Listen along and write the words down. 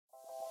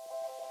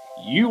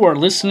You are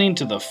listening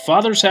to the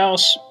Father's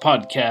House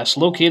podcast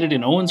located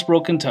in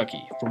Owensboro,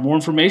 Kentucky. For more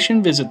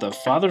information, visit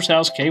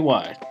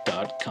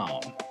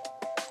thefathershouseky.com.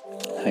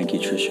 Thank you,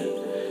 Tricia.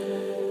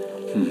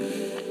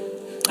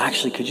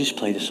 Actually, could you just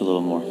play this a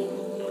little more?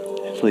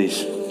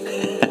 Please.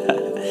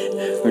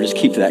 Or just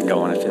keep that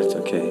going if that's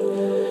okay.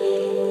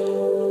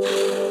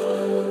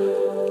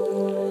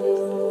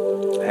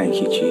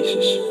 Thank you,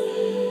 Jesus.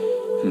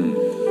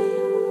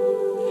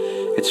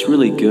 It's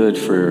really good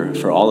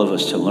for all of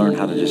us to learn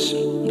how to just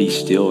be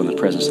still in the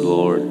presence of the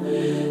Lord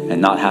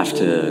and not have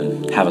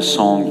to have a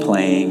song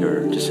playing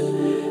or just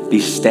be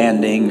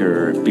standing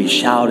or be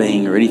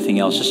shouting or anything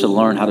else, just to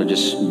learn how to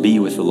just be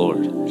with the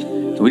Lord.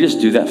 Can we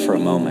just do that for a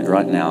moment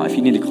right now? If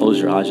you need to close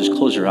your eyes, just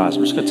close your eyes.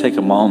 We're just going to take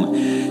a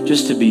moment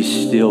just to be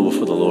still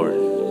before the Lord.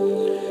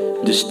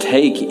 Just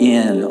take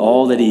in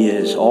all that He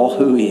is, all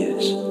who He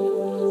is.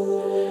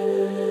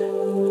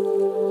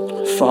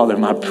 Father,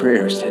 my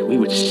prayer is that we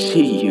would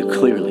see You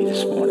clearly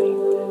this morning.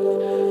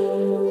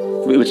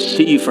 We would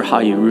see You for how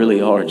You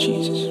really are,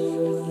 Jesus.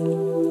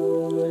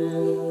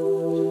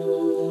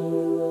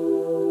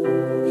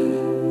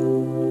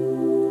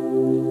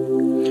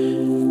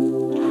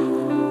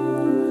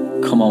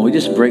 Come on, we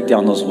just break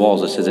down those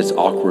walls that says it's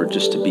awkward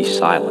just to be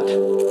silent.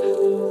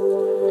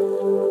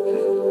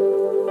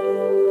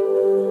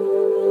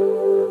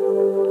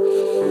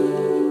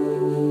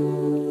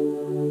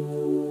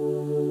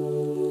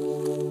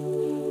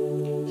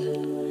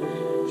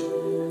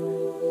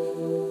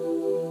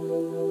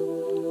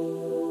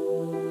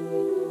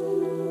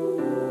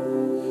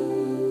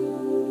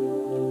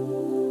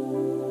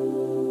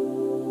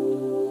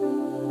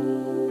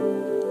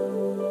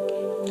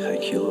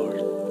 Thank You, Lord.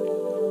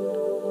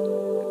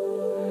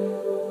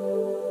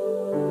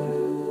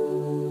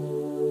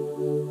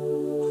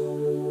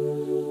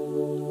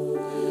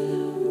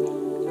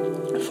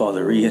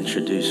 Father,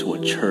 reintroduce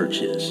what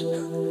church is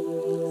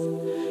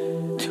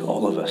to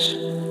all of us.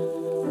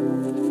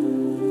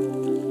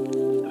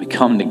 We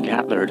come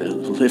together to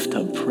lift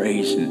up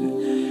praise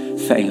and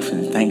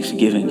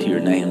thanksgiving to Your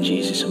name,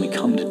 Jesus. And we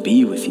come to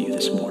be with You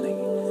this morning.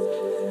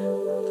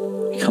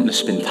 We come to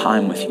spend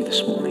time with You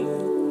this morning.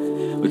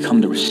 We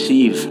come to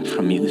receive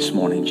from You this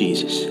morning,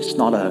 Jesus. It's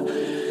not a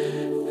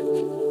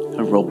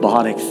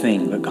robotic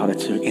thing, but God,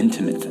 it's an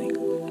intimate thing.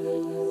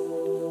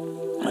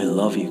 I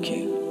love You,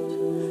 King.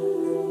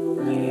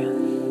 Man.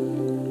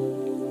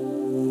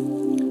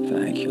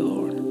 Thank You,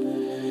 Lord.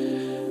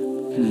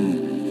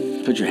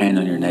 Put your hand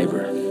on your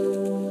neighbor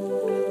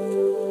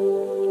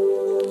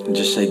and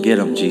just say, "Get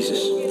him,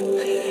 Jesus."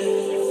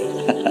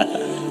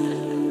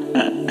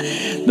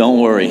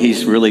 Don't worry,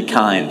 He's really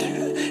kind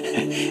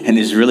and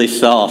He's really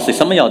soft. See,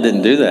 some of y'all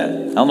didn't do that.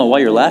 I don't know why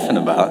you're laughing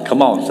about it.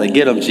 Come on, say,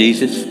 "Get him,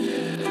 Jesus."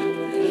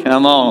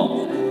 Come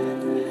on.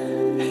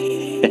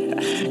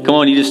 Come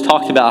on, you just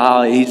talked about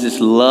how He's this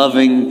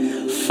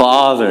loving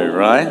Father,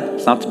 right?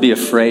 It's not to be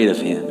afraid of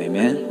Him,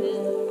 amen?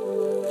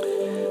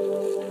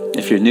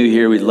 If you're new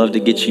here, we'd love to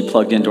get you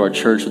plugged into our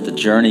church with the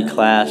Journey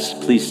class.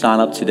 Please sign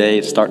up today.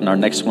 It's starting our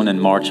next one in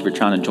March. If you're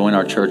trying to join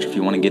our church, if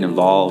you want to get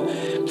involved,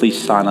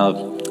 please sign up.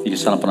 You can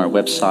sign up on our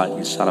website. You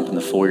can sign up in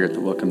the foyer at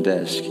the welcome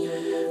desk.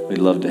 We'd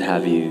love to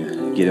have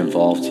you get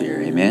involved here,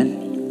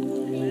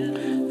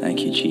 amen?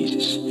 Thank You,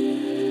 Jesus.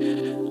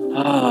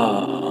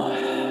 Oh,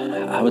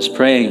 I was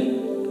praying,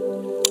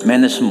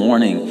 man, this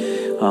morning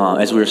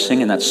as we were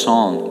singing that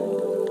song,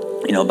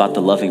 about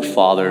the loving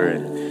Father,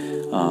 and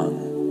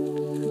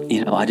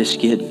I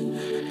just get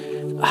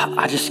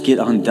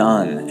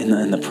undone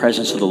in the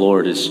presence of the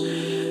Lord. Is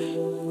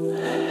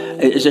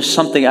there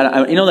something?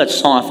 That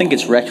song? I think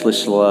it's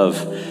 "Reckless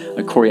Love."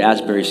 Corey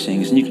Asbury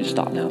sings, and you can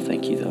stop now.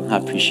 Thank you, though. I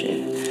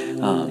appreciate it.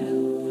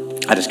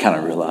 I just kind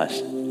of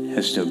realized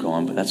it's still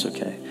going, but that's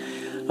okay.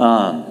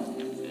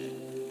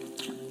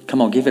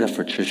 Come on, give it up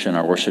for Tricia and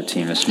our worship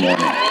team this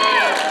morning.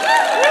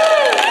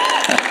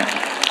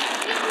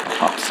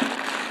 Awesome.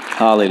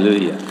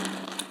 Hallelujah.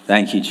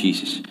 Thank You,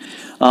 Jesus.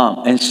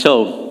 And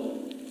so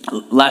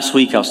last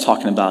week I was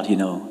talking about,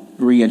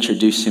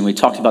 reintroducing. We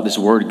talked about this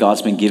word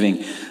God's been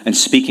giving and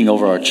speaking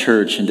over our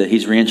church, and that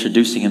He's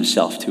reintroducing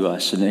Himself to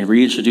us, and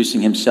reintroducing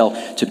Himself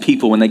to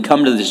people when they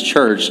come to this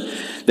church,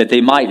 that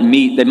they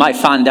might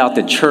find out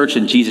that church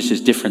and Jesus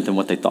is different than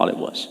what they thought it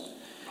was,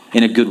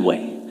 in a good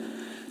way.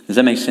 Does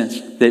that make sense?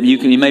 That you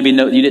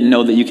didn't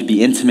know that you could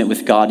be intimate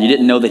with God. You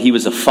didn't know that He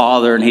was a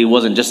Father, and He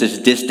wasn't just this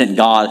distant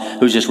God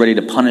who's just ready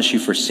to punish you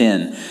for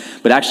sin,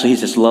 but actually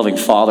He's this loving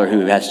Father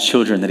who has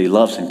children that He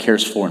loves and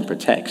cares for and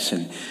protects.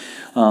 And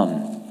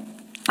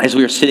as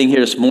we were sitting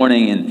here this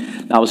morning, and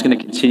I was going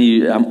to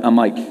continue, I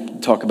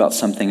might talk about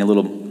something a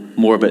little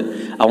more, but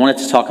I wanted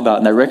to talk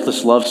about that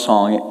 "Reckless Love"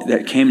 song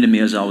that came to me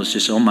as I was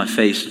just on my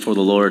face before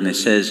the Lord, and it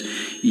says,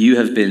 "You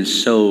have been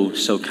so,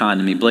 so kind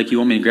to me." Blake, you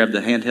want me to grab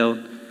the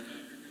handheld?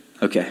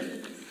 Okay,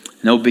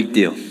 no big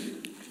deal.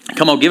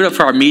 Come on, give it up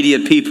for our media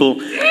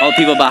people, all the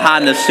people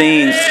behind the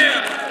scenes.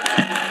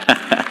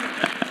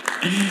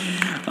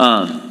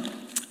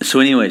 So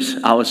anyways,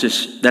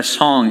 that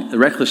song, "The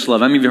Reckless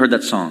Love." How many of you heard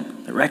that song?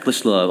 The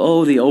reckless love.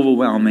 Oh, the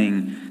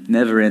overwhelming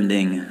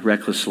never-ending,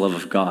 reckless love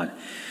of God.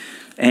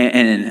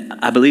 And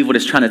I believe what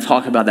it's trying to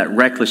talk about, that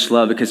reckless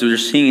love, because we were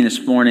singing this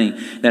morning,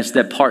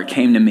 that part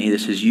came to me that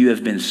says, you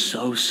have been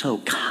so, so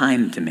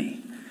kind to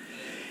me.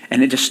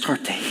 And it just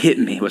started to hit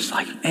me. It was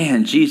like,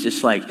 man,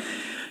 Jesus, like,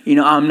 you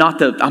know, I'm not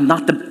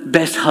the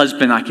best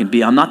husband I can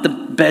be. I'm not the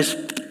best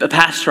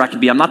pastor I can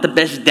be. I'm not the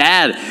best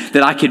dad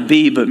that I could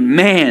be. But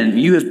man,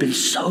 you have been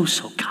so,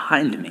 so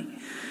kind to me.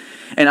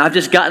 And I've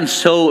just gotten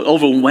so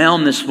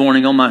overwhelmed this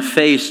morning on my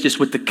face just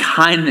with the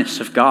kindness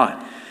of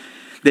God,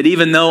 that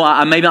even though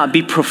I may not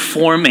be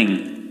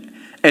performing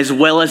as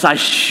well as I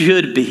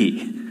should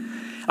be,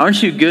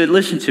 aren't you good?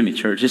 Listen to me,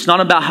 church. It's not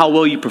about how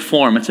well you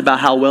perform. It's about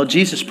how well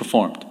Jesus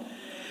performed.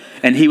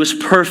 And he was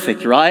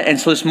perfect, right? And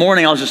so this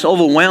morning I was just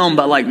overwhelmed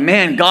by like,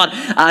 man, God,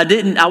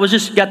 I was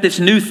just got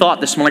this new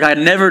thought this morning. I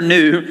never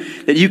knew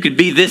that you could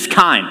be this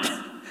kind,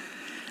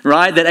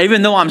 right? That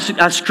even though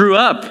I screw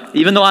up,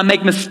 even though I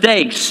make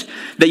mistakes,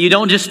 that you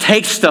don't just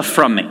take stuff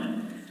from me.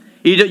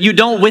 You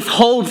don't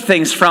withhold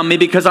things from me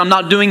because I'm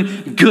not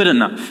doing good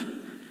enough.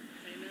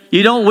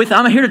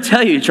 I'm here to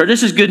tell you, church,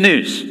 this is good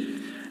news.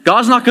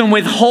 God's not going to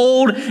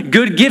withhold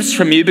good gifts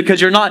from you because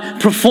you're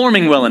not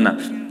performing well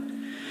enough.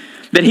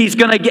 That he's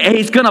going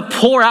to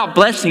pour out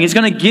blessing. He's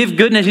going to give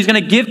goodness. He's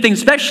going to give things,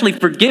 especially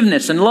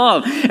forgiveness and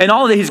love and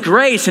all of his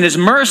grace and his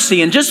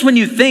mercy. And just when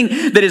you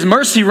think that his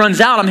mercy runs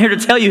out, I'm here to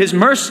tell you his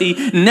mercy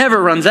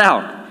never runs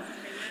out.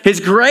 His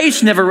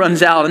grace never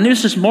runs out. And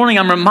this morning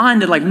I'm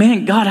reminded, like,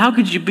 man, God, how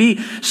could you be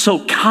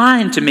so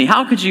kind to me?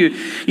 How could you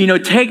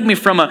take me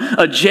from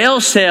a jail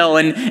cell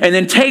and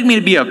then take me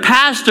to be a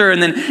pastor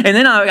and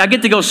then I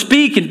get to go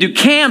speak and do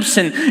camps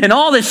and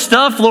all this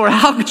stuff, Lord?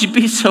 How could you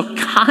be so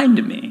kind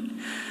to me?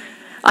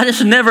 I'm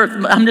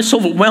just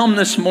overwhelmed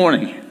this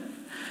morning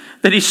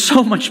that he's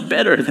so much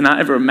better than I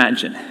ever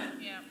imagined.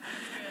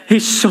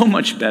 He's so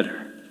much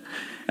better.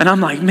 And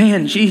I'm like,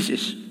 man,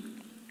 Jesus.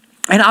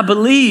 And I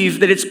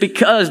believe that it's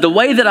because the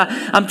way that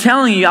I'm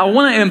telling you, I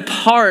want to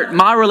impart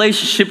my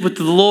relationship with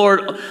the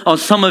Lord on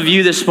some of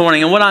you this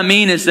morning. And what I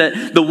mean is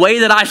that the way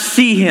that I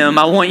see him,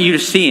 I want you to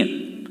see him.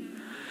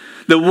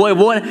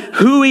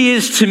 Who he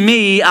is to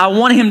me, I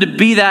want him to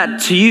be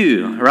that to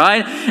you,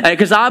 right?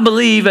 Because I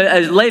believe,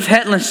 as Leif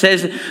Hetland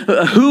says,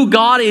 who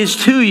God is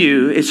to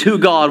you is who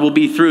God will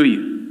be through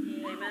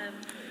you. Amen.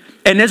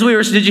 And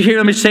did you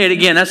hear me say it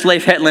again? That's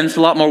Leif Hetland. It's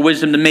a lot more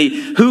wisdom to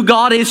me. Who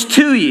God is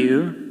to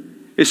you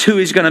is who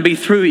he's going to be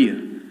through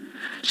you.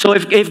 So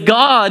if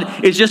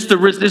God is just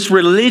this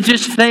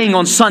religious thing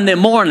on Sunday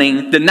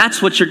morning, then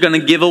that's what you're going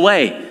to give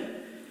away.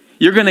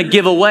 You're going to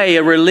give away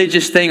a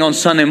religious thing on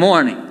Sunday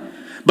morning.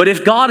 But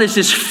if God is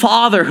this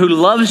Father who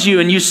loves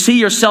you and you see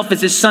yourself as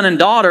his son and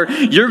daughter,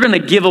 you're going to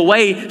give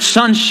away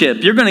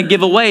sonship. You're going to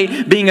give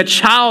away being a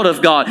child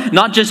of God,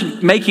 not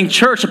just making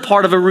church a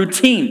part of a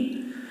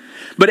routine.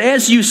 But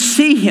as you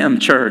see him,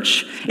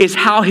 church, is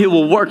how he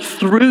will work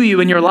through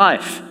you in your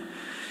life.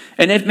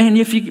 And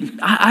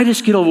I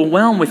just get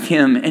overwhelmed with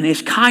him and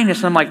his kindness.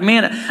 And I'm like,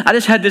 man, I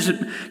just had this,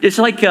 it's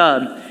like,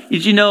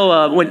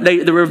 when they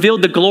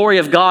revealed the glory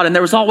of God, and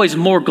there was always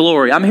more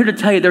glory. I'm here to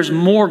tell you there's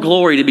more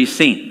glory to be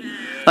seen.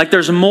 Like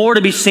there's more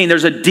to be seen.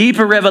 There's a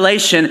deeper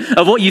revelation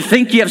of what you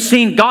think you have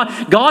seen.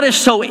 God is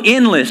so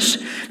endless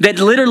that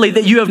literally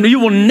that you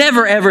will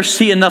never ever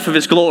see enough of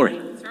his glory.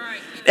 That's right.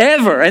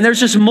 Ever. And there's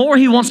just more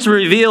he wants to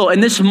reveal.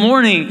 And this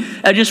morning,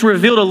 I just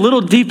revealed a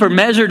little deeper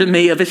measure to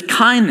me of his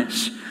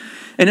kindness.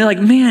 And they're like,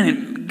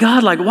 man,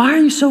 God, like, why are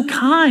you so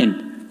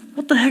kind?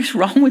 What the heck's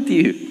wrong with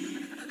you?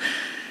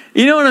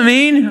 You know what I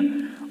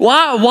mean?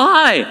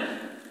 Why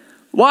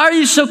are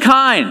you so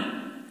kind?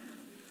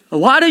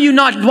 Why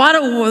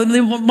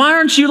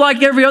aren't you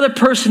like every other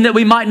person that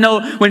we might know?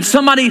 When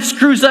somebody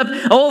screws up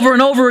over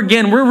and over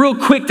again, we're real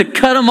quick to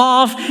cut them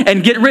off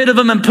and get rid of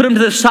them and put them to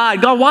the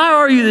side. God, why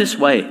are you this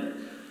way?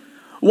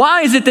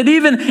 Why is it that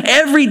even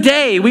every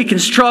day we can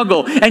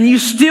struggle and you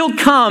still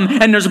come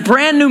and there's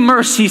brand new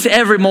mercies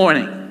every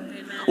morning?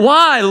 Amen.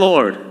 Why,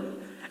 Lord?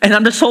 And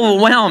I'm just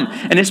overwhelmed.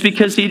 And it's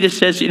because he just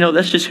says,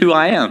 that's just who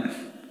I am.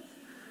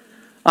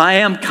 I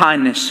am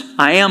kindness.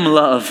 I am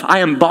love.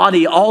 I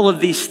embody all of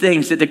these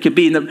things that there could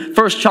be. And the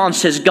 1 John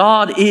says,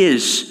 God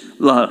is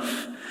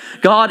love.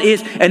 God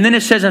is, and then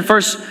it says in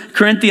 1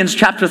 Corinthians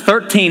chapter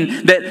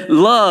 13 that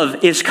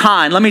love is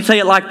kind. Let me tell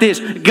you it like this.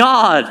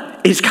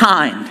 God is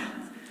kind.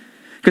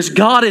 Because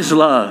God is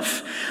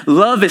love.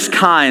 Love is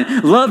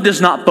kind. Love does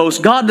not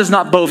boast. God does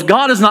not boast.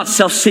 God is not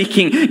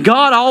self-seeking.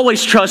 God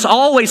always trusts,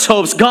 always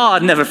hopes.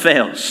 God never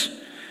fails.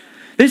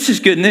 This is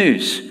good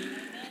news.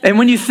 And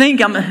when you think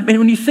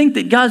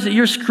that, guys, that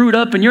you're screwed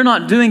up and you're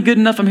not doing good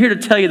enough, I'm here to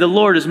tell you the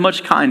Lord is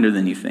much kinder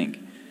than you think.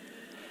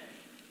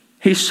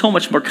 He's so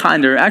much more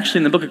kinder. Actually,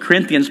 in the book of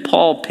Corinthians,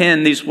 Paul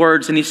penned these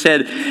words and he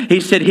said,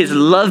 his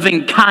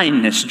loving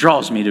kindness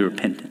draws me to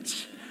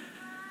repentance.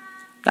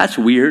 That's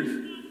weird.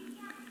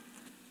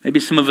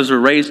 Maybe some of us were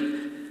raised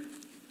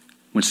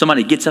when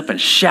somebody gets up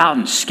and shouts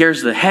and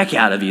scares the heck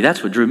out of you.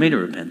 That's what drew me to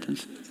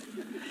repentance.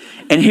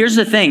 And here's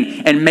the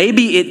thing, and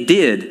maybe it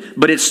did,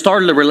 but it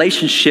started a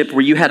relationship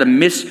where you had a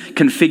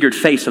misconfigured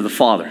face of the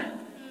Father.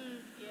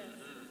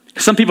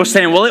 Some people are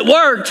saying, well, it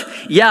worked.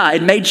 Yeah,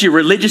 it made you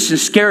religious and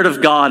scared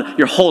of God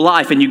your whole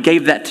life, and you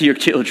gave that to your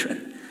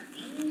children.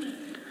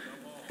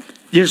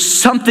 There's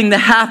something that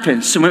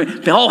happens.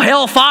 Oh,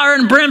 hellfire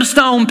and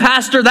brimstone,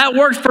 Pastor, that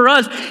works for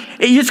us.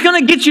 It's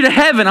going to get you to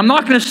heaven. I'm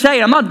not going to say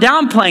it. I'm not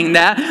downplaying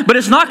that, but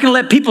it's not going to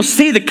let people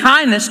see the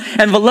kindness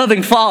and the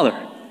loving Father.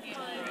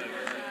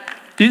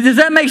 Does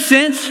that make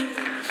sense?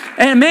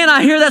 And man,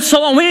 I hear that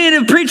so long. We need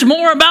to preach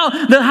more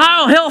about the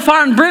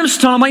hellfire and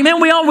brimstone. I'm like, man,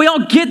 we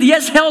all get,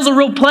 yes, hell's a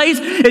real place.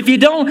 If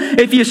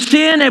you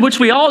sin, which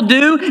we all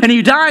do, and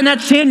you die in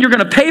that sin, you're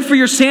going to pay for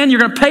your sin.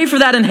 You're going to pay for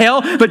that in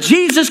hell. But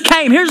Jesus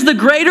came. Here's the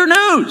greater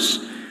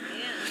news.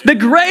 The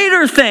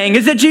greater thing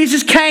is that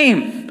Jesus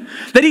came.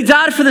 That he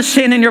died for the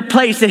sin in your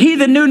place. That he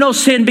that knew no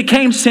sin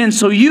became sin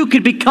so you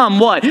could become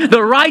what?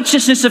 The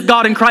righteousness of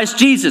God in Christ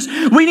Jesus.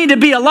 We need to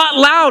be a lot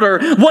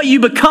louder what you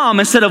become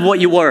instead of what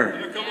you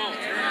were.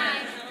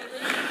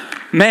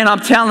 Man, I'm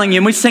telling you,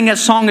 and we sang that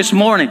song this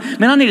morning.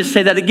 Man, I need to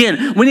say that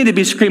again. We need to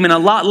be screaming a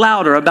lot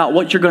louder about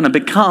what you're going to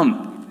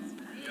become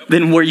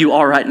than where you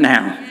are right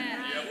now.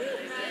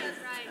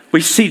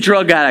 We see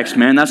drug addicts,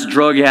 man, that's a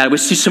drug addict. We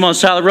see someone on the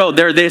side of the road,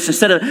 they're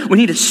this. We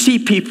need to see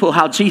people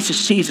how Jesus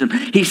sees them.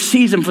 He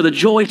sees them for the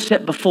joy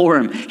set before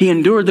him. He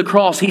endured the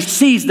cross. He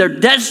sees their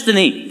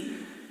destiny.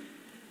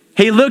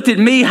 He looked at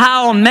me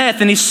high on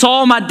meth and he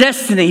saw my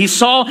destiny. He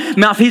saw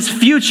his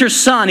future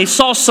son. He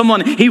saw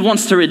someone he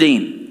wants to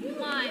redeem.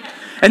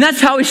 And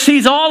that's how he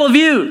sees all of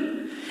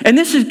you. And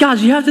this is,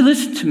 guys, you have to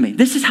listen to me.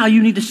 This is how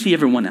you need to see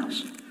everyone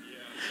else.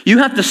 You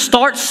have to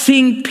start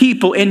seeing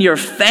people in your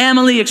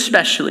family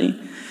especially,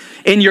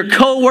 in your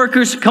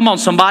co-workers, come on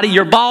somebody,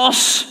 your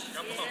boss,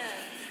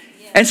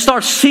 and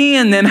start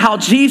seeing them how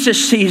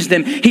Jesus sees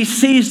them. He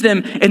sees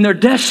them in their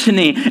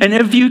destiny. And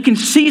if you can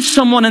see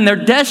someone in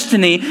their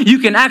destiny, you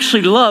can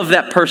actually love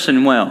that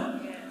person well.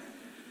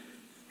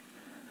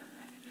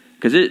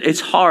 Because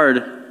it's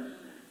hard,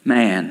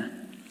 man.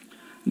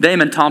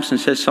 Damon Thompson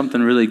says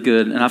something really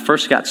good. And I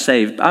first got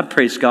saved. I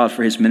praise God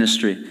for his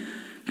ministry.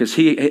 Because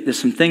there's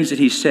some things that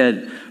he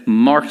said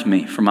marked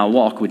me for my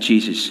walk with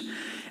Jesus.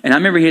 And I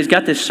remember he's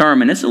got this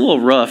sermon. It's a little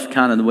rough,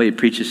 kind of the way he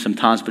preaches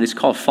sometimes. But it's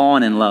called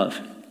Falling in Love.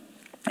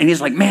 And he's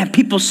like, man,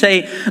 people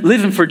say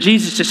living for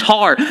Jesus is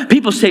hard.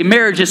 People say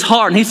marriage is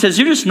hard. And he says,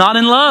 you're just not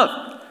in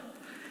love.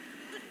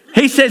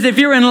 He says, if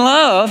you're in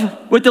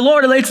love with the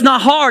Lord, it's not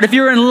hard. If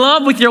you're in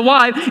love with your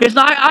wife, it's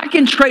not. I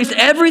can trace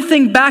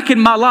everything back in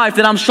my life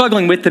that I'm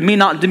struggling with to me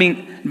not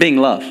being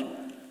loved.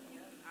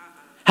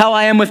 How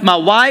I am with my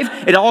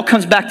wife, it all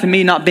comes back to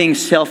me not being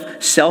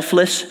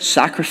selfless,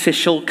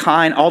 sacrificial,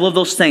 kind, all of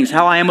those things.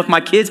 How I am with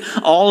my kids,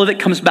 all of it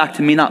comes back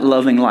to me not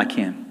loving like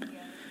him.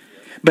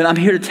 But I'm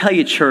here to tell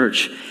you,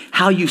 church,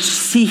 how you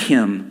see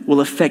him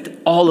will affect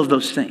all of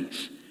those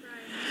things.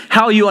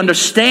 How you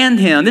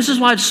understand him. This is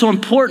why it's so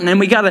important. And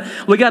we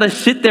gotta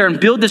sit there and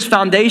build this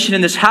foundation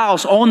in this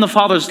house on the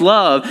Father's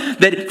love.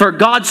 That for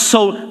God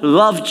so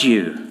loved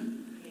you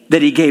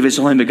that he gave his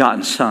only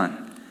begotten Son.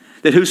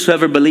 That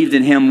whosoever believed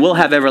in him will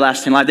have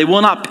everlasting life. They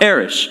will not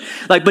perish.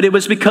 But it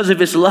was because of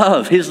his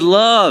love. His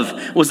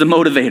love was the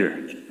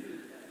motivator.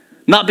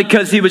 Not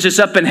because he was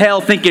just up in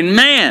hell thinking,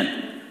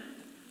 man,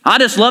 I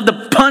just love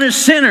to punish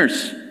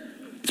sinners.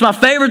 It's my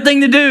favorite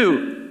thing to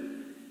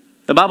do.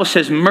 The Bible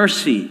says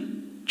mercy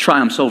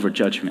triumphs over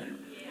judgment.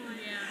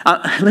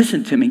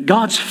 Listen to me.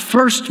 God's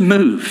first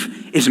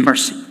move is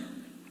mercy.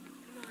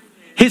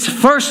 His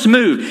first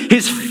move,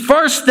 his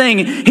first thing,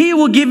 he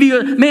will give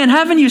you, man,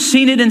 haven't you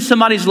seen it in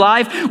somebody's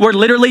life where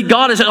literally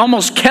God has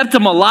almost kept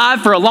them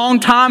alive for a long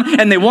time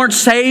and they weren't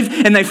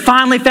saved and they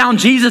finally found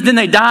Jesus, then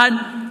they died?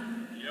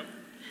 Yep.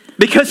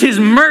 Because his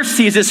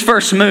mercy is his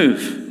first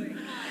move.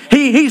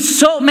 He's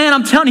so, man,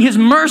 I'm telling you, his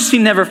mercy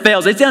never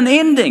fails. It's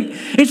unending.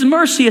 His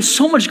mercy is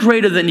so much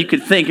greater than you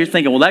could think. You're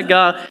thinking, well, that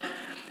guy,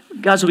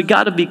 guys, we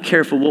got to be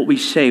careful what we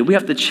say. We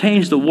have to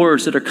change the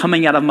words that are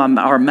coming out of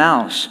our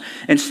mouths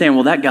and saying,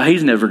 well, that guy,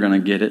 he's never going to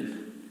get it.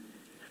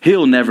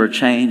 He'll never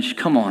change.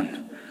 Come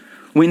on.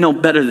 We know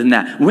better than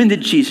that. When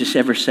did Jesus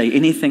ever say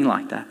anything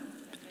like that?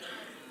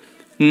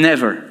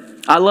 Never.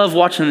 I love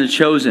watching The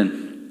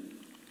Chosen.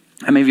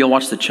 How many of y'all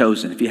watch The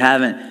Chosen? If you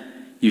haven't,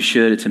 you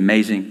should. It's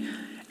amazing.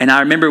 And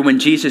I remember when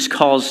Jesus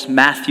calls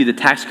Matthew the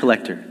tax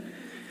collector.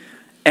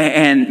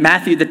 And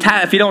Matthew,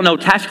 if you don't know,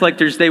 tax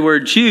collectors, they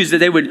were Jews that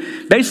they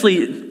would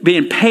basically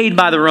being paid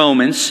by the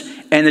Romans.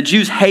 And the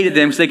Jews hated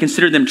them because they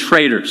considered them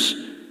traitors.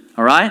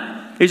 All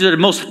right? These are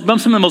some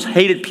of the most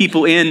hated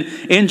people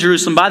in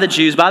Jerusalem by the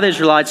Jews, by the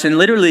Israelites. And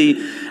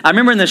literally, I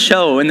remember in the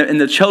show, in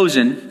the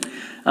Chosen,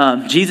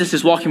 Jesus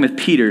is walking with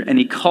Peter. And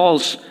he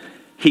calls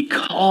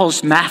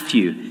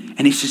Matthew.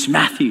 And he says,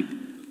 Matthew,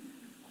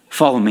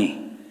 follow me.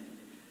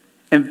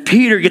 And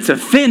Peter gets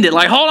offended,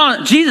 like, hold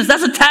on, Jesus,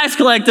 that's a tax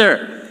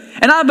collector.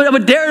 And I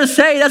would dare to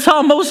say that's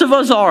how most of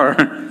us are.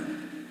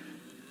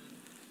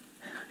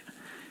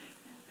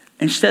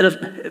 Instead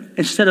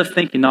of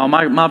thinking, no,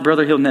 my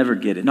brother, he'll never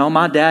get it. No,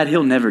 my dad,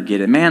 he'll never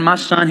get it. Man, my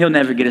son, he'll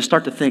never get it.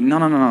 Start to think,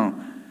 no.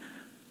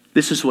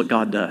 This is what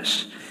God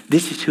does.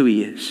 This is who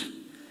he is.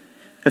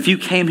 If you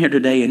came here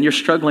today and you're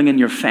struggling in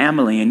your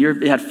family and you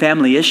had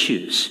family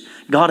issues,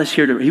 God is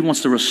here He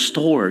wants to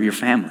restore your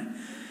family.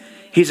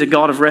 He's a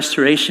God of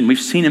restoration. We've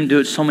seen Him do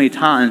it so many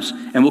times,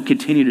 and we'll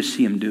continue to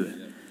see Him do it.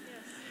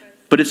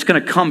 But it's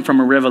going to come from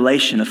a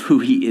revelation of who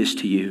He is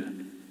to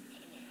you.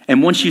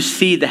 And once you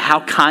see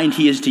how kind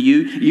He is to you,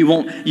 you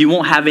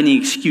won't have any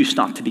excuse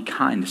not to be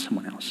kind to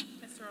someone else.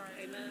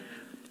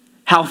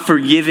 How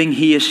forgiving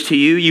He is to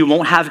you, you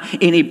won't have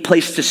any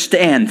place to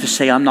stand to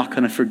say, I'm not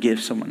going to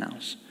forgive someone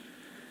else.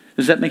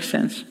 Does that make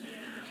sense?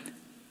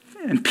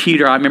 And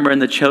Peter, I remember in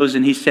The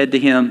Chosen, he said to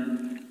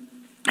him,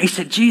 he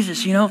said,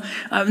 Jesus,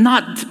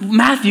 not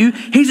Matthew,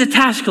 he's a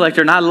tax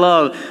collector. And I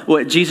love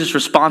what Jesus'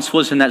 response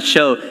was in that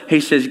show.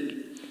 He says,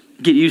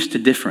 get used to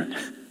different.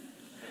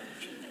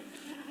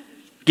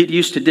 Get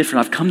used to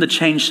different. I've come to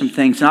change some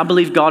things. And I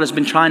believe God has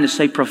been trying to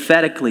say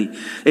prophetically,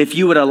 if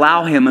you would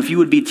allow Him, if you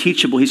would be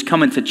teachable, He's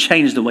coming to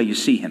change the way you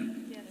see Him.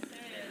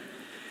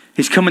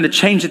 He's coming to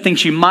change the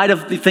things you might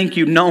have think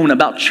you've known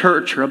about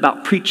church or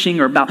about preaching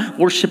or about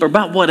worship or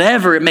about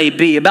whatever it may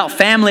be, about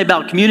family,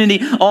 about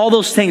community, all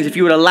those things. If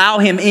you would allow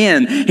Him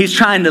in, He's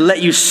trying to let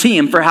you see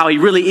Him for how He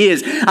really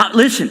is.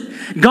 Listen,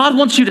 God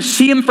wants you to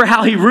see Him for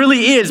how He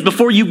really is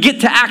before you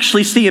get to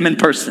actually see Him in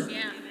person.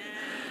 Yeah.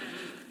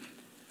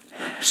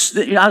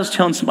 I was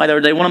telling somebody the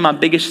other day, one of my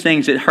biggest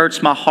things that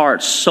hurts my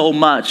heart so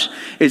much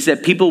is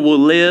that people will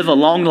live a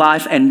long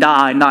life and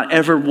die not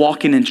ever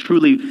walking and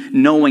truly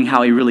knowing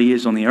how He really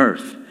is on the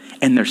earth.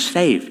 And they're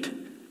saved.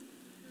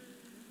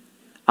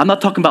 I'm not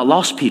talking about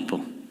lost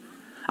people.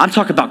 I'm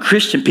talking about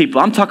Christian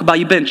people. I'm talking about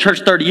you've been in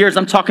church 30 years.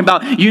 I'm talking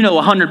about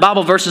 100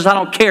 Bible verses. I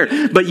don't care.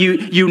 But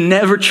you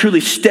never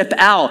truly step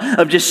out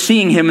of just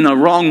seeing Him in the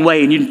wrong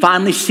way. And you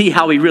finally see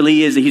how He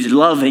really is. That He's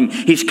loving.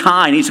 He's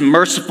kind. He's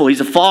merciful.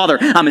 He's a father.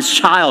 I'm His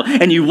child.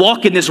 And you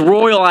walk in this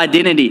royal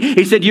identity.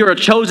 He said you're a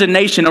chosen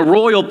nation, a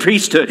royal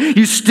priesthood.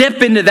 You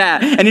step into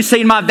that. And He's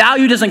saying my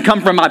value doesn't come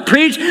from my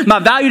preach. My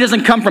value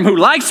doesn't come from who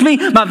likes me.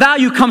 My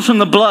value comes from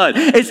the blood.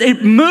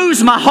 It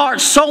moves my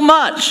heart so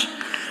much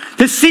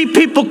to see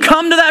people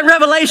come to that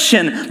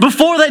revelation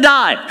before they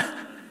die.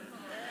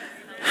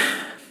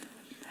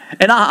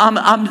 And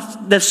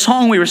I'm the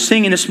song we were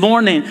singing this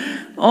morning,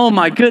 oh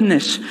my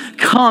goodness,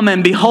 come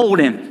and behold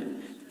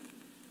Him.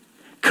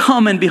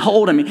 Come and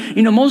behold Him.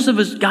 Most of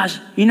us,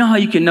 guys, how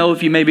you can know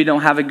if you maybe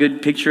don't have a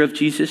good picture of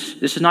Jesus?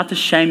 This is not to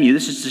shame you.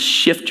 This is to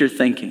shift your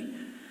thinking.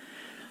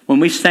 When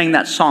we sang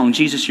that song,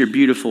 Jesus, you're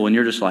beautiful, and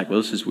you're just like,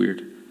 well, this is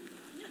weird.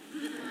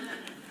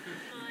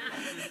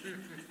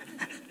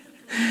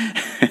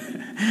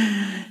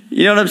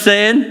 You know what I'm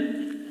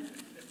saying?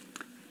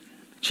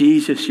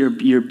 Jesus,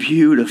 you're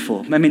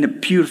beautiful. I mean, a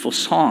beautiful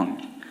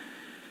song.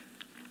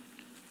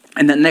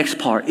 And the next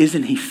part,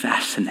 isn't He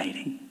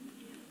fascinating?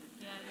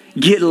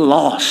 Get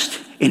lost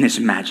in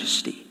His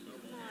majesty.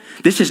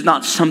 This is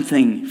not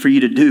something for you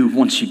to do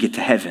once you get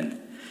to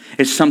heaven.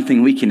 It's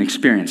something we can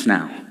experience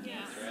now.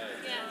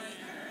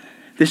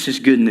 This is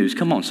good news.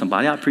 Come on,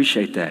 somebody. I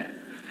appreciate that.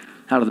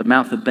 Out of the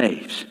mouth of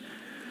babes.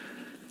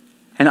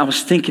 And I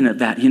was thinking of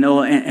that,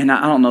 and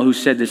I don't know who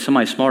said this,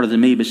 somebody smarter than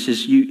me, but it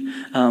says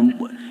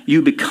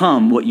you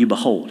become what you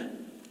behold.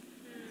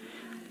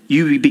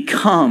 You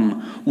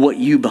become what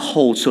you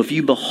behold. So if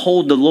you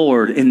behold the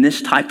Lord in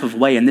this type of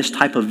way, in this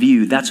type of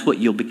view, that's what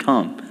you'll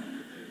become.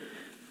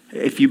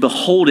 If you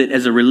behold it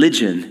as a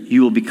religion,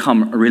 you will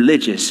become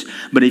religious.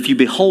 But if you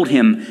behold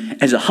Him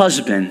as a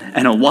husband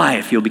and a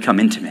wife, you'll become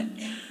intimate.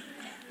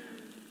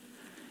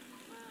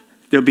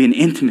 There'll be an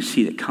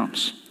intimacy that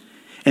comes.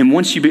 And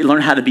once you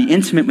learn how to be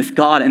intimate with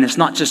God, and it's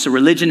not just a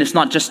religion, it's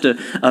not just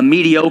a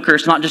mediocre,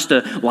 it's not just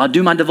I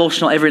do my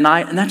devotional every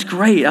night, and that's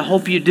great. I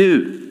hope you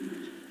do.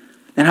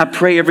 And I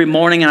pray every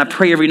morning, and I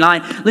pray every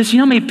night. Listen,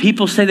 you know how many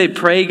people say they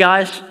pray,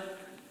 guys?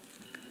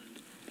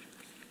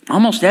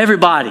 Almost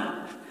everybody.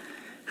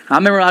 I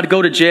remember I'd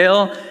go to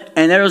jail,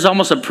 and there was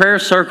almost a prayer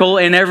circle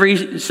in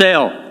every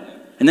cell.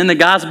 And then the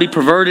guys would be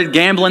perverted,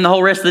 gambling the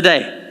whole rest of the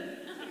day.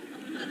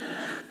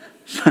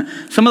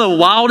 Some of the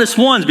wildest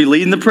ones be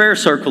leading the prayer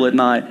circle at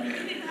night.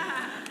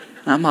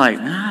 I'm like,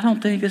 I don't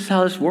think this is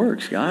how this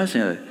works, guys.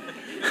 I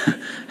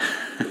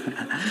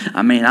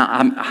mean,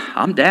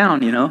 I'm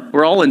down,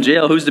 We're all in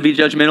jail. Who's to be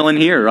judgmental in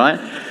here, right?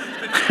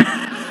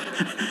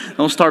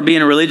 Don't start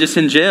being religious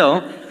in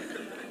jail.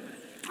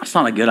 That's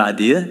not a good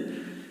idea.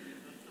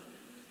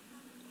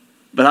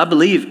 But I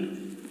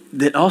believe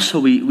that also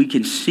we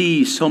can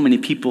see so many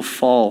people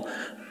fall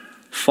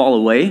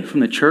away from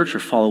the church or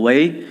fall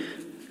away.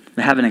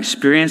 They have an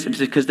experience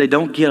because they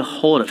don't get a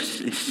hold of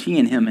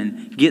seeing Him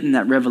and getting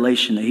that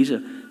revelation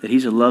that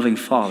He's a loving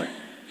Father.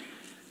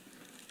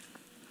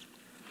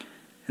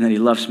 And that He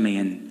loves me.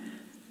 And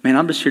man,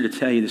 I'm just here to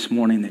tell you this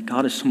morning that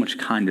God is so much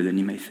kinder than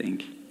you may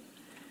think.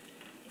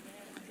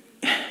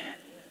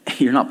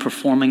 You're not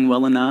performing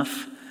well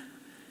enough.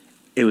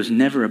 It was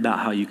never about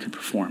how you could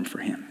perform for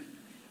Him.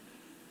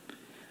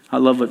 I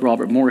love what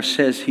Robert Morris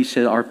says. He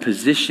said, our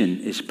position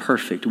is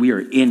perfect. We are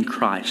in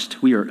Christ.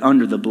 We are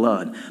under the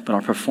blood, but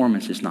our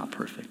performance is not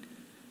perfect.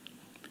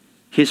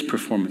 His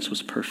performance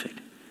was perfect.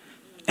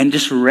 And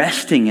just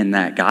resting in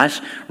that, guys.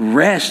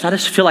 Rest. I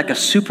just feel like a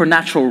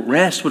supernatural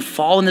rest would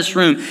fall in this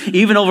room,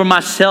 even over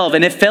myself.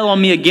 And it fell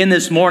on me again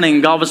this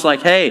morning. God was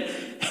like, hey,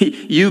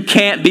 you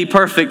can't be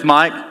perfect,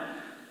 Mike.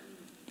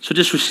 So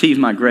just receive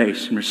my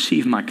grace and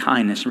receive my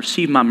kindness,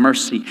 receive my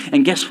mercy.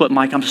 And guess what,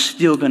 Mike? I'm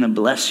still going to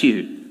bless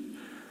you.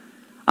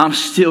 I'm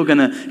still going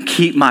to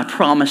keep my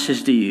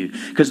promises to you,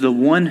 because the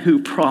one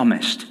who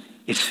promised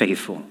is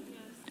faithful.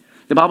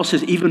 The Bible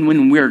says even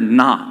when we're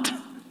not,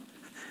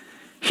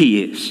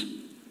 he is.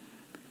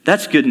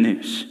 That's good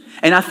news.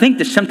 And I think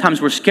that sometimes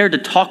we're scared to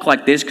talk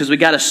like this because we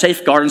got to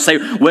safeguard and say,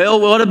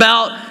 well, what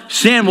about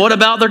sin? What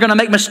about they're going to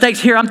make mistakes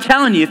here? I'm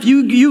telling you, if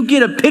you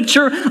get a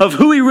picture of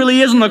who he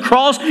really is on the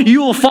cross,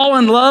 you will fall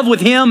in love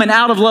with him and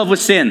out of love with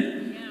sin.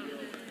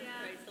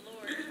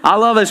 I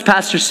love, as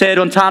Pastor said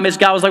one time, this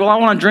guy was like, well, I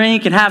want to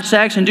drink and have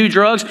sex and do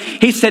drugs.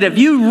 He said, if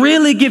you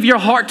really give your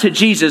heart to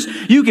Jesus,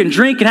 you can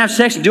drink and have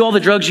sex and do all the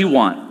drugs you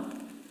want.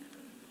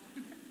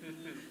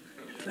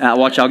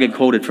 Watch, I'll get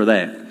quoted for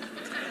that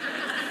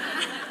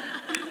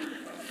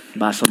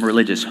by some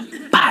religious.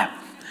 Bow.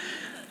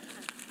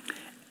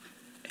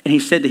 And he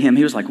said to him,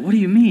 he was like, what do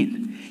you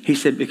mean? He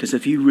said, because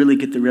if you really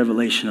get the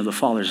revelation of the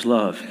Father's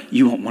love,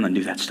 you won't want to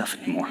do that stuff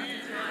anymore.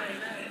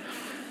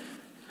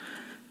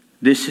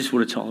 This is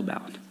what it's all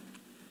about.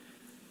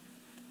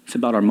 It's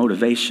about our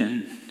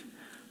motivation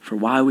for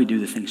why we do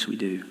the things we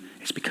do.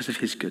 It's because of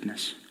his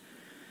goodness.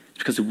 It's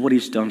because of what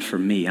he's done for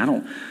me. I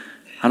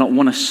don't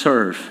want to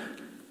serve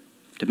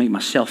to make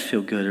myself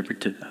feel good or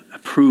to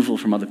approval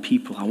from other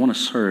people. I want to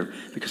serve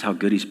because how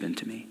good he's been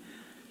to me.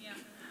 Yeah.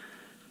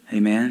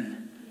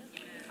 Amen.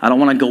 I don't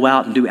want to go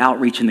out and do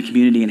outreach in the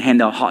community and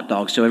hand out hot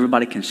dogs so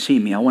everybody can see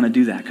me. I want to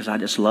do that because I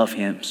just love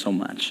him so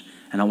much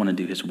and I want to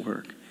do his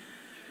work.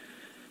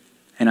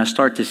 And I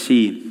start to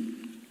see,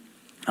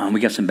 we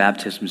got some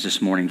baptisms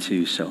this morning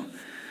too, so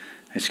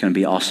it's going to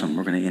be awesome.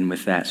 We're going to end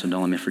with that, so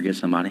don't let me forget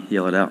somebody.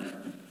 Yell it out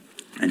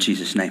in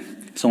Jesus' name.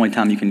 It's the only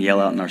time you can yell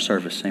out in our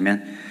service.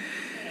 Amen.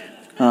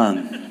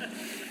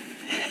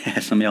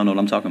 Some of y'all know what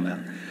I'm talking about.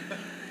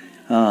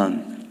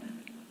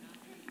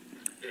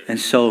 And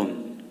so,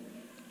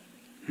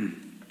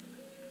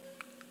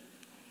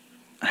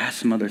 I had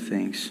some other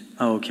things.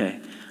 Oh, okay.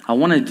 I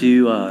want to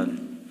do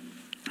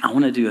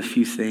a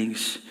few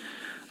things.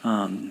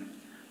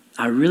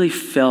 I really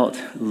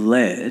felt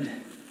led.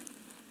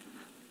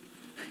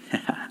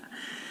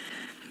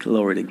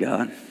 Glory to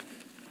God.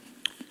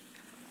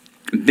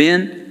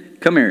 Ben,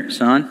 come here,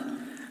 son.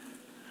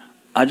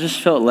 I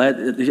just felt led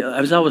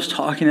as I was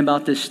talking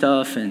about this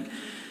stuff, and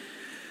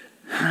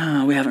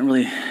we haven't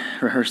really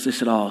rehearsed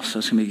this at all, so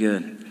it's going to be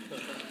good.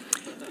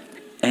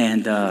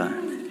 And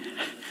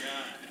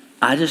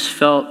I just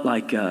felt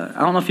like, I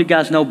don't know if you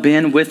guys know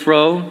Ben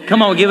Withrow.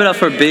 Come on, give it up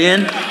for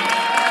Ben.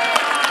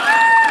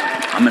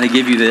 I'm going to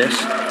give you this.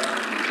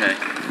 Okay.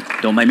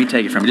 Don't make me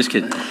take it from you. Just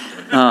kidding.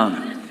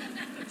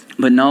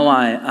 But no,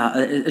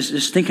 I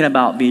just thinking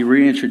about being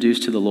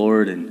reintroduced to the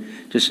Lord and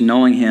just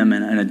knowing him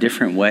in a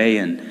different way.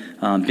 And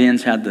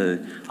Ben's had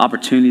the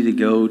opportunity to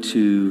go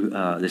to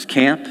this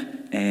camp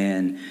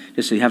and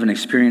just to have an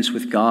experience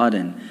with God.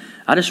 And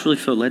I just really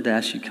feel led to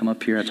ask you to come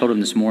up here. I told him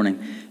this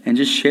morning and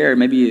just share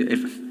maybe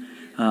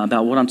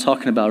about what I'm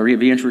talking about, or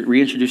being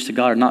reintroduced to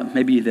God, or not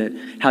maybe that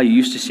how you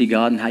used to see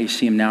God and how you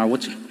see him now, or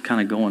what's kind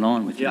of going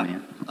on with you,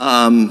 man.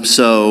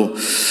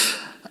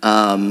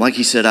 Like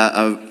he said,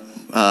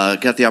 I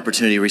got the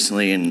opportunity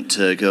recently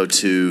to go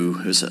to,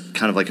 it was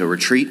kind of like a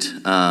retreat.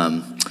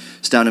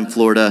 It's down in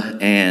Florida,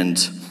 and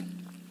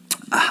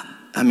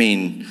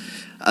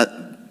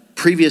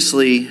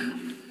previously,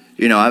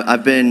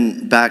 I've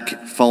been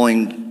back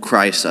following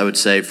Christ, I would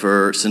say,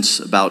 since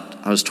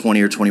about I was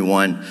 20 or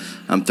 21.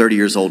 I'm 30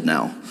 years old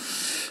now.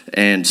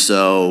 And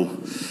so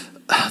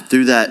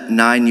through that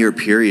 9-year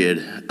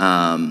period,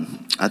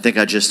 I think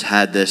I just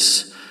had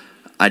this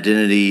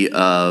identity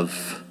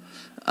of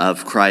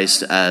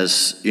Christ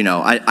as,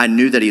 I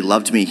knew that he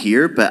loved me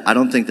here, but I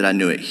don't think that I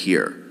knew it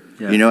here.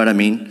 Yeah. You know what I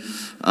mean?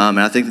 And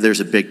I think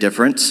there's a big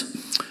difference.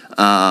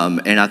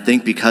 And I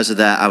think because of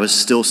that, I was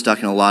still stuck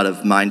in a lot of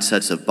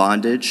mindsets of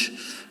bondage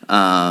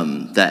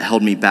that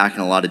held me back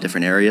in a lot of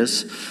different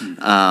areas.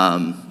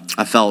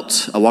 I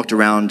walked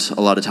around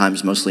a lot of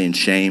times mostly in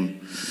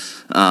shame,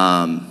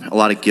 a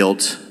lot of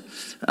guilt,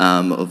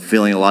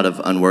 feeling a lot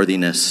of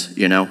unworthiness,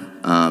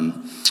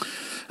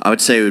 I would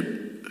say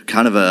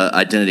kind of a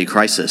identity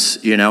crisis,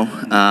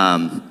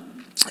 and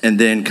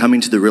then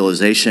coming to the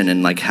realization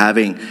and like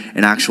having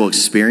an actual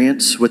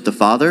experience with the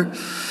Father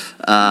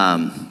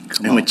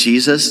and with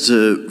Jesus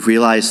to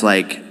realize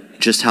like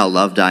just how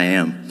loved I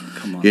am,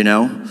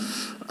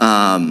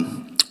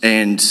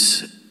 and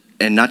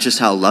not just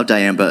how loved I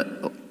am,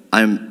 but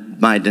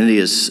my identity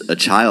is a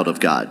child of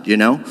God,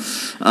 and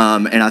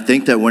I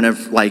think that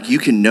whenever like you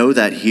can know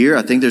that here,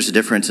 I think there's a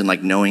difference in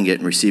like knowing it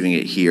and receiving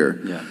it here,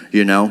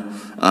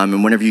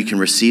 and whenever you can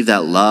receive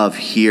that love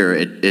here,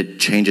 it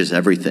changes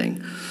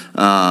everything.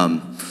 I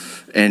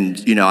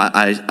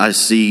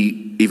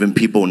see, even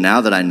people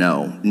now that I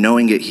know,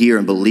 knowing it here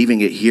and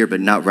believing it here, but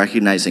not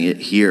recognizing it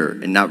here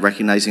and not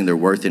recognizing their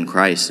worth in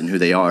Christ and who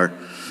they are.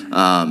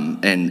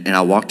 And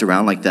I walked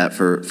around like that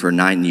for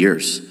 9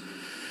 years,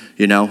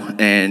 you know,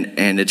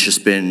 and it's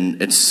just been,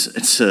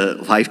 it's a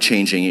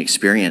life-changing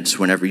experience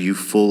whenever you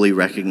fully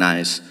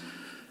recognize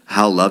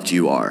how loved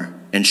you are.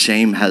 And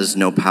shame has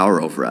no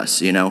power over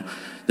us, you know.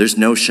 There's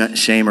no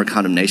shame or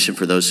condemnation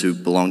for those who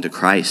belong to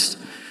Christ,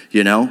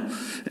 you know.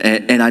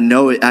 And I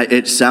know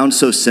it sounds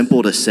so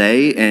simple to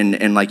say,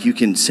 and like you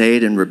can say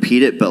it and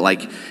repeat it, but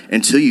like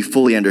until you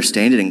fully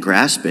understand it and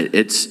grasp it,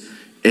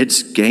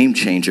 it's game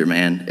changer,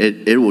 man.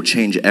 It will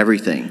change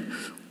everything.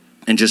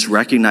 And just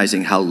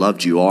recognizing how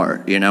loved you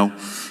are, you know.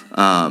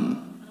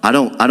 I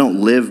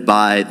don't live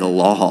by the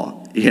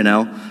law, you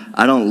know.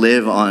 I don't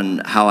live on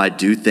how I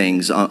do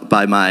things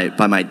by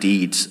my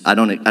deeds. I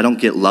don't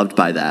get loved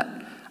by that.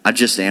 I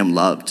just am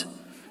loved.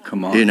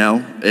 Come on. You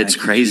know, it's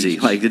crazy.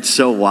 Like, it's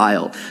so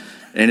wild.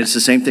 And it's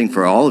the same thing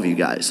for all of you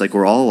guys. Like,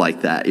 we're all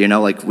like that, you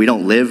know. Like, we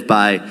don't live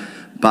by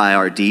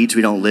our deeds.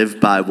 We don't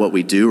live by what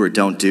we do or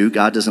don't do.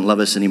 God doesn't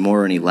love us any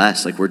more or any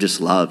less. Like, we're just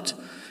loved.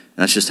 And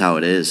that's just how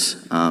it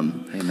is.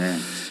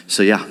 Amen.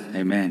 So, yeah.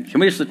 Amen.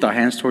 Can we just lift our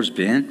hands towards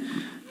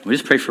Ben? We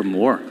just pray for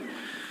more.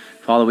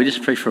 Father, we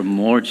just pray for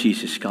more,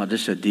 Jesus, God,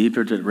 just a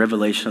deeper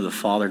revelation of the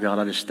Father. God,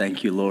 I just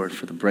thank you, Lord,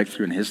 for the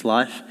breakthrough in his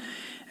life.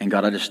 And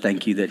God, I just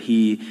thank you that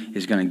he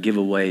is going to give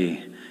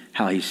away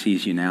how he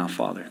sees you now,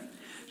 Father.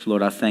 So,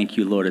 Lord, I thank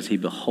you, Lord, as he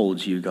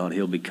beholds you, God,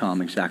 he'll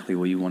become exactly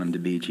what you want him to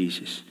be,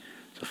 Jesus.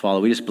 So, Father,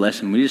 we just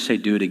bless him. We just say,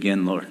 do it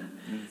again, Lord.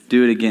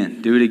 Do it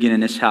again. Do it again in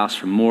this house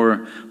for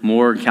more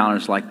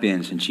encounters like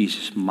Ben's in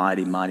Jesus'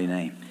 mighty, mighty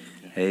name.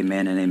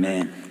 Amen and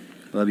amen.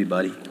 Love you,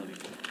 buddy.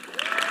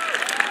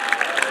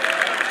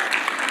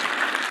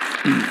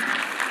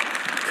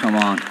 Come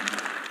on.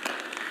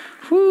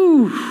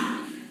 Whew.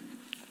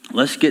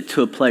 Let's get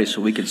to a place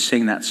where we can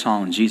sing that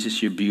song,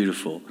 Jesus, you're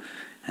beautiful,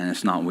 and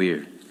it's not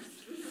weird.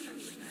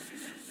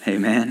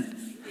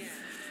 Amen.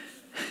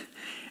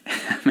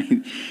 I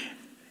mean,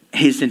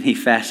 isn't he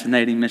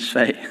fascinating, Miss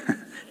Faye?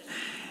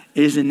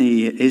 Isn't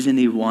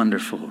he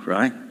wonderful,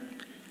 right?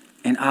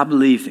 And I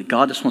believe that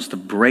God just wants to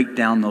break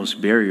down those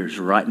barriers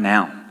right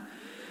now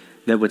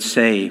that would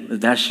say,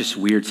 that's just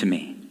weird to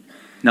me.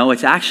 No,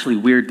 it's actually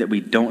weird that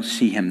we don't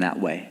see him that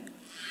way.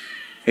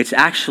 It's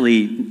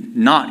actually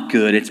not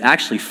good. It's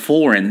actually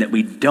foreign that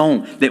we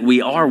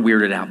are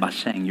weirded out by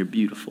saying you're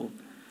beautiful.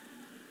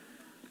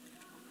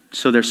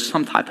 So there's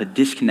some type of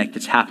disconnect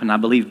that's happened. I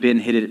believe Ben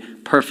hit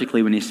it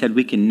perfectly when he said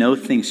we can know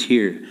things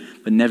here,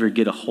 but never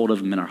get a hold of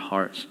them in our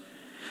hearts.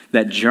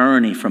 That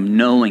journey from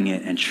knowing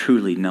it and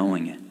truly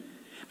knowing it.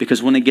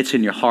 Because when it gets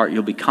in your heart,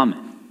 you'll become it.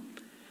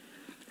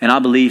 And I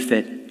believe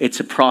that it's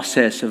a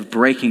process of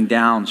breaking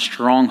down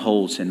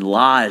strongholds and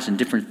lies and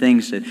different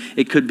things. That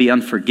it could be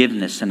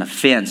unforgiveness and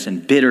offense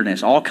and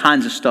bitterness. All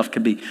kinds of stuff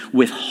could be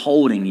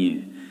withholding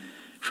you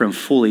from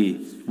fully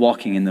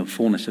walking in the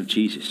fullness of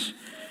Jesus.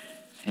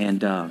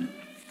 And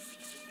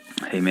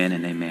amen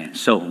and amen.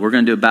 So we're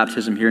going to do a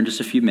baptism here in just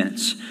a few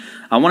minutes.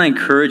 I want to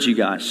encourage you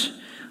guys.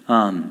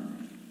 I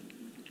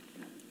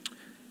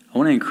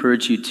want to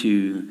encourage you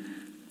to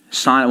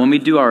sign. When we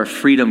do our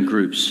freedom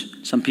groups,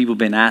 some people have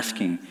been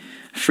asking,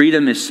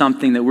 freedom is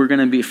something that we're going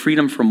to be,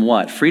 freedom from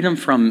what? Freedom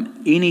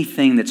from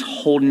anything that's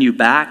holding you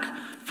back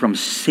from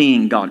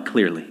seeing God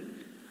clearly.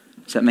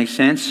 Does that make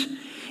sense?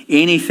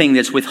 Anything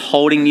that's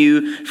withholding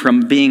you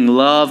from being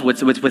loved,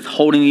 what's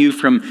withholding you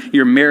from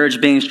your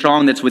marriage being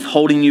strong, that's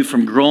withholding you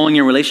from growing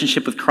your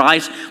relationship with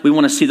Christ, we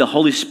want to see the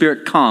Holy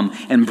Spirit come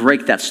and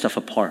break that stuff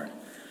apart.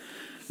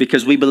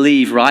 Because we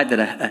believe, right,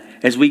 that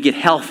as we get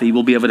healthy,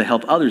 we'll be able to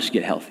help others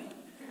get healthy.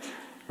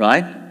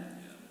 Right?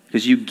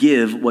 Because you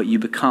give what you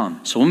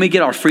become. So when we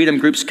get our freedom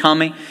groups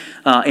coming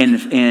in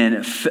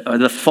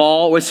the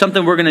fall, it's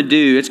something we're going to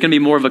do. It's going to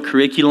be more of a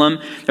curriculum.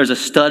 There's a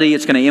study.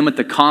 It's going to end with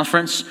the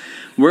conference.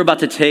 We're about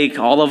to take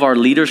all of our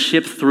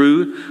leadership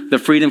through the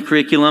freedom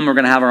curriculum. We're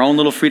going to have our own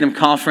little freedom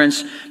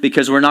conference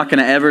because we're not going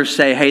to ever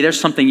say, hey, there's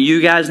something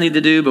you guys need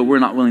to do, but we're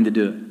not willing to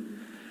do it.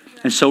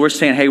 And so we're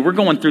saying, hey, we're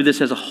going through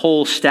this as a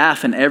whole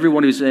staff and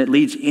everyone who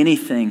leads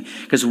anything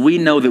because we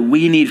know that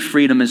we need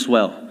freedom as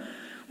well.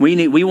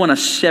 We want to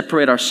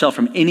separate ourselves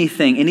from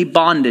anything, any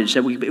bondage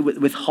that we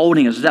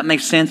withholding us. Does that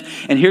make sense?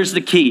 And here's the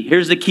key.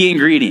 Here's the key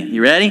ingredient.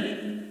 You ready?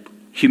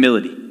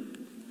 Humility.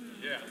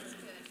 Yeah.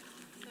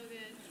 So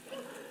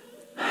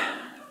good.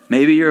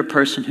 Maybe you're a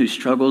person who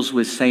struggles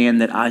with saying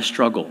that I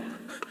struggle.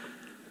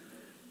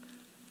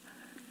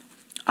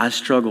 I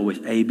struggle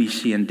with A, B,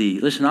 C, and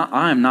D. Listen,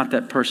 I am not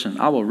that person.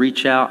 I will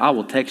reach out. I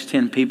will text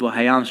 10 people,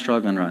 hey, I'm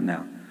struggling right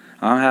now.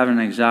 I'm having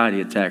an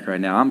anxiety attack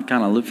right now. I'm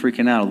kind of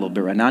freaking out a little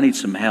bit right now. I need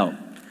some help.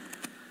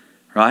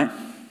 Right?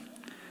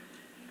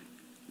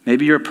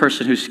 Maybe you're a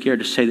person who's scared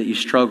to say that you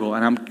struggle,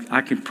 and I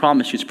can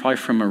promise you it's probably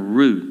from a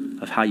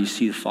root of how you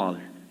see the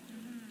Father.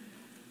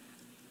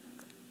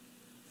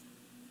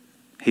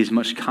 He's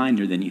much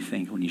kinder than you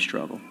think when you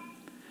struggle.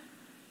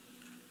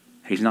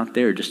 He's not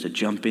there just to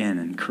jump in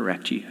and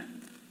correct you.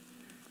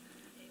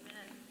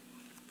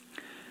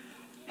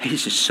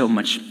 He's just so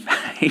much,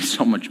 He's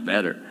so much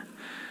better.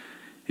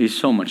 He's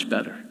so much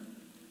better.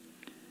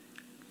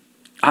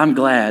 I'm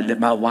glad that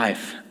my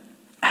wife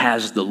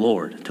has the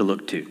Lord to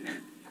look to.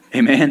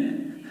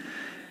 Amen.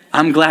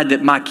 I'm glad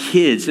that my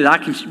kids, that I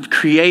can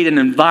create an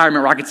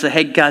environment where I can say,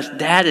 hey guys,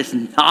 Dad is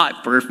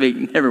not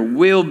perfect, never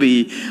will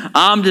be.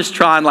 I'm just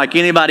trying like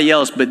anybody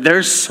else, but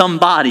there's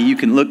somebody you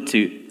can look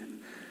to.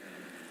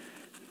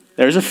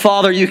 There's a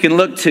father you can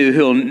look to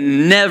who'll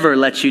never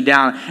let you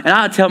down. And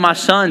I tell my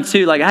son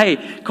too, like, hey,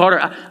 Carter,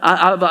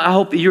 I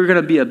hope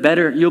you'll be a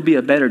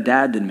better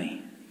dad than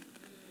me.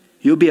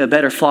 You'll be a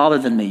better father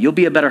than me. You'll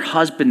be a better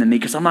husband than me,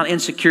 because I'm not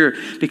insecure,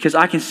 because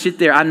I can sit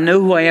there. I know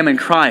who I am in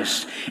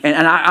Christ.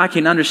 And I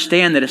can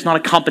understand that it's not a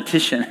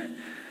competition.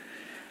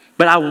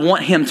 But I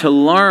want him to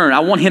learn.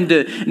 I want him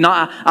to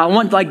not, I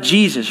want like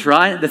Jesus,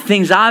 right? The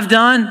things I've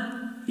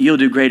done, you'll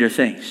do greater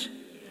things.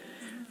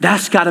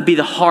 That's got to be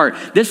the heart.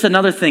 This is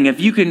another thing. If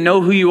you can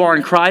know who you are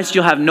in Christ,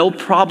 you'll have no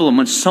problem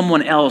when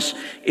someone else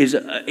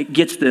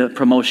gets the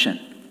promotion.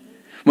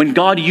 When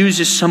God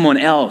uses someone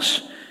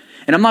else.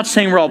 And I'm not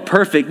saying we're all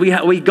perfect.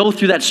 We go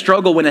through that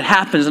struggle when it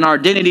happens and our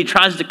identity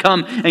tries to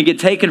come and get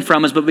taken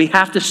from us. But we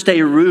have to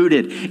stay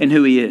rooted in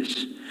who He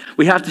is.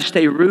 We have to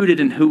stay rooted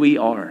in who we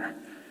are.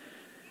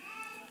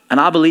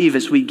 And I believe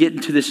as we get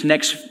into this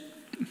next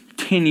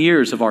 10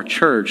 years of our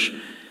church,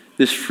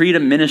 this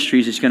Freedom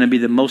Ministries is going to be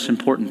the most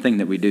important thing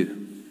that we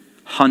do.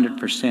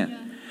 100%.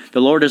 The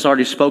Lord has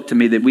already spoke to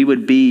me that we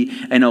would be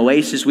an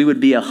oasis, we would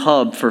be a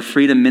hub for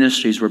Freedom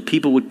Ministries where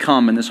people would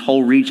come in this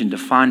whole region to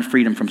find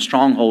freedom from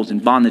strongholds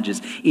and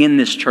bondages in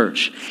this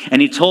church.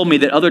 And He told me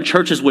that other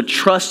churches would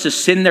trust to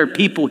send their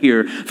people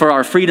here for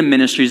our Freedom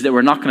Ministries, that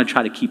we're not going to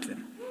try to keep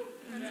them.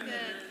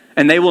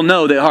 And they will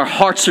know that our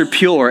hearts are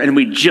pure and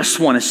we just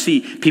want to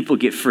see people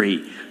get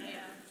free.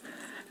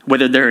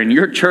 Whether they're in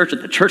your church,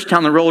 at the church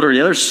down the road, or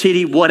the other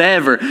city,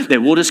 whatever,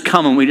 that we'll just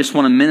come and we just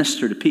want to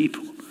minister to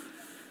people.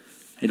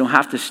 They don't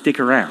have to stick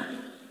around.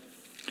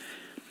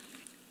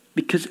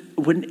 Because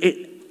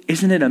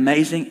isn't it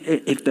amazing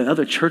if the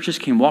other churches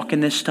can walk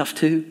in this stuff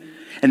too?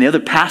 And the other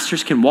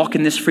pastors can walk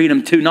in this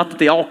freedom too? Not that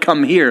they all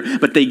come here,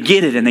 but they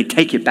get it and they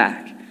take it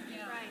back.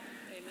 Yeah. Right.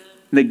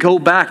 They go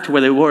back to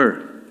where they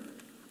were.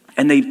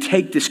 And they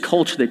take this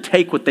culture, they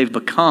take what they've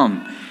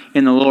become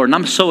in the Lord. And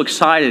I'm so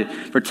excited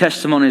for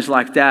testimonies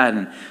like that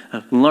and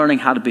learning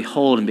how to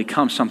behold and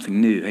become something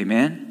new.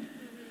 Amen?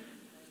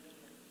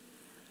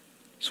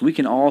 So we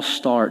can all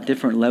start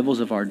different levels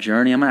of our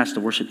journey. I'm going to ask the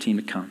worship team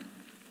to come.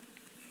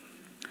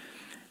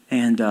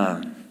 And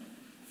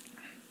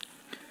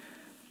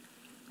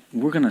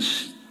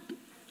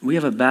we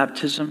have a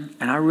baptism,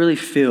 and I really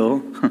feel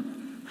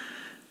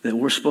that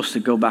we're supposed to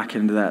go back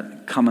into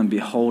that "Come and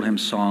Behold Him"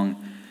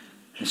 song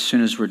as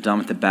soon as we're done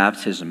with the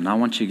baptism. And I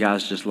want you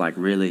guys to just like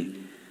really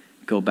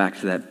go back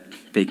to that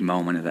big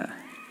moment of that.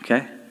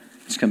 Okay?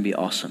 It's going to be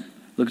awesome.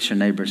 Look at your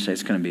neighbor and say,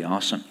 it's going to be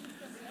awesome.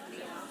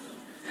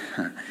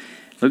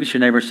 Look at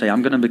your neighbor and say,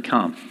 I'm going to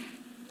become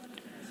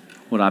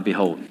what I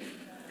behold.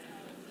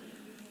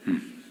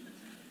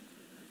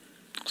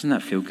 Doesn't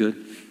that feel good?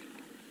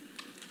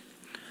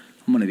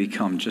 I'm going to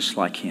become just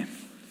like Him.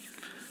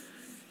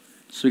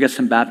 So we got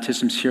some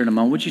baptisms here in a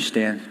moment. Would you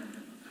stand?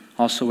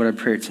 Also, would our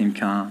prayer team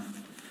come?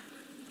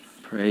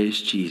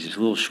 Praise Jesus. A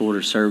little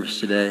shorter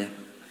service today.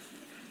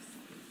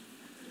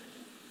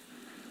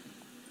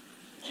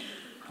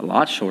 A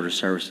lot shorter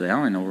service today. I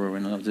don't even know what we're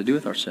going to have to do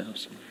with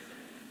ourselves.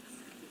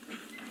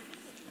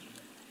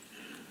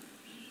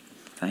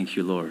 Thank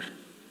you, Lord.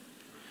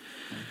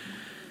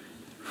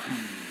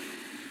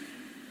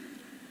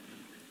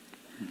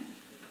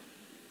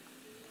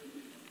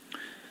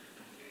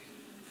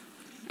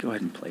 Go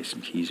ahead and play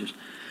some keys.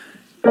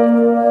 Do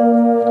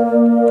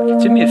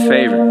me a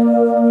favor.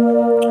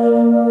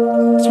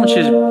 I just want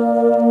you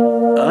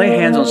to lay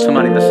hands on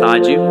somebody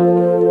beside you.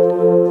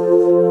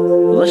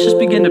 Let's just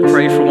begin to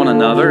pray for one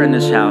another in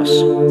this house.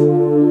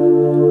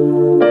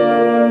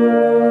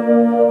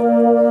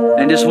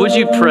 And just would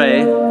you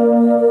pray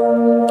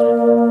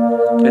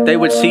that they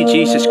would see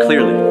Jesus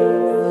clearly.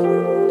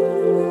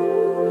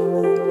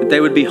 That they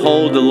would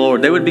behold the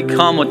Lord. They would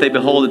become what they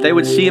behold. That they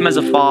would see Him as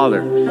a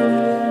Father.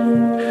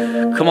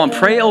 Come on,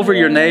 pray over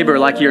your neighbor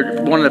like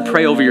you're wanting to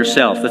pray over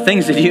yourself. The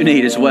things that you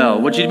need as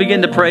well. Would you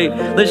begin to pray?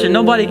 Listen,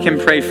 nobody can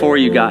pray for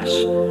you guys.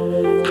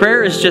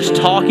 Prayer is just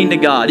talking to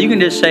God. You can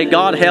just say,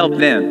 God, help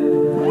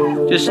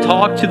them. Just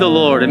talk to the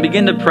Lord and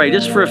begin to pray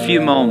just for a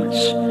few moments.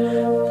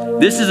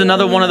 This is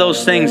another one of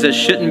those things that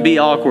shouldn't be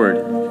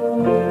awkward.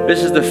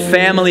 This is the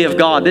family of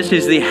God. This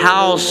is the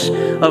house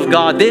of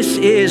God. This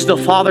is the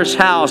Father's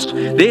house.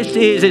 This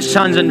is His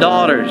sons and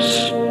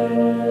daughters.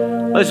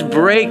 Let's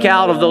break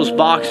out of those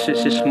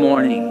boxes this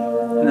morning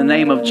in the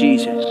name of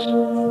Jesus.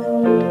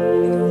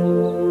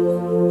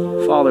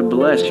 Father,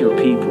 bless your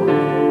people.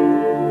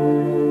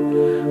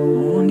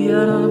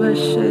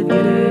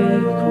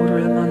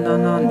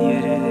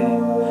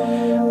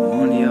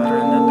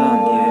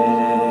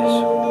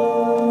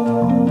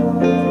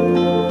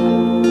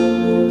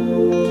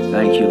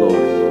 Thank you,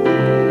 Lord.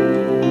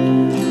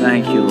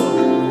 Thank you,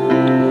 Lord.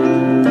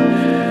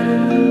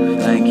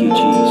 Thank you,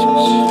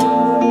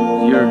 Jesus.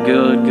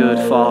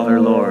 Father,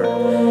 Lord.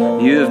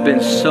 You have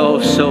been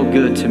so, so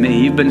good to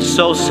me. You've been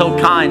so, so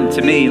kind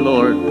to me,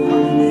 Lord.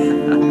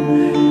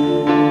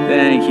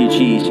 Thank you,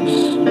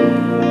 Jesus.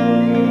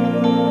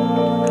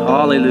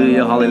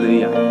 Hallelujah,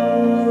 hallelujah.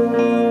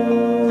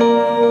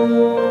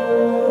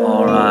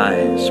 All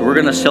right, so we're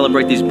going to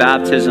celebrate these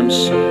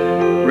baptisms.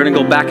 We're going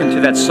to go back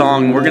into that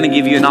song. We're going to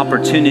give you an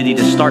opportunity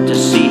to start to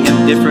see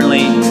Him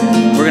differently.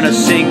 We're going to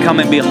sing, Come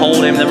and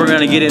Behold Him. Then we're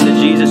going to get into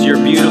Jesus,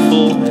 You're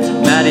Beautiful.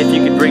 Maddie, if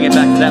you could bring it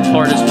back to that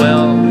part as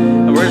well.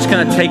 And we're just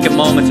going to take a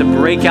moment to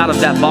break out of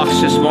that box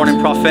this morning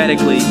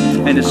prophetically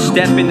and to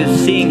step into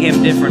seeing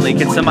Him differently.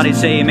 Can somebody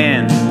say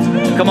amen?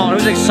 Come on,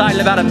 who's excited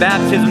about a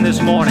baptism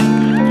this morning?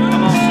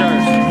 Come on,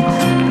 church.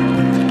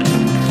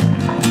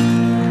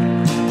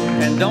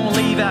 And don't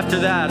leave after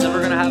that. Then we're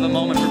going to have a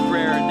moment for prayer.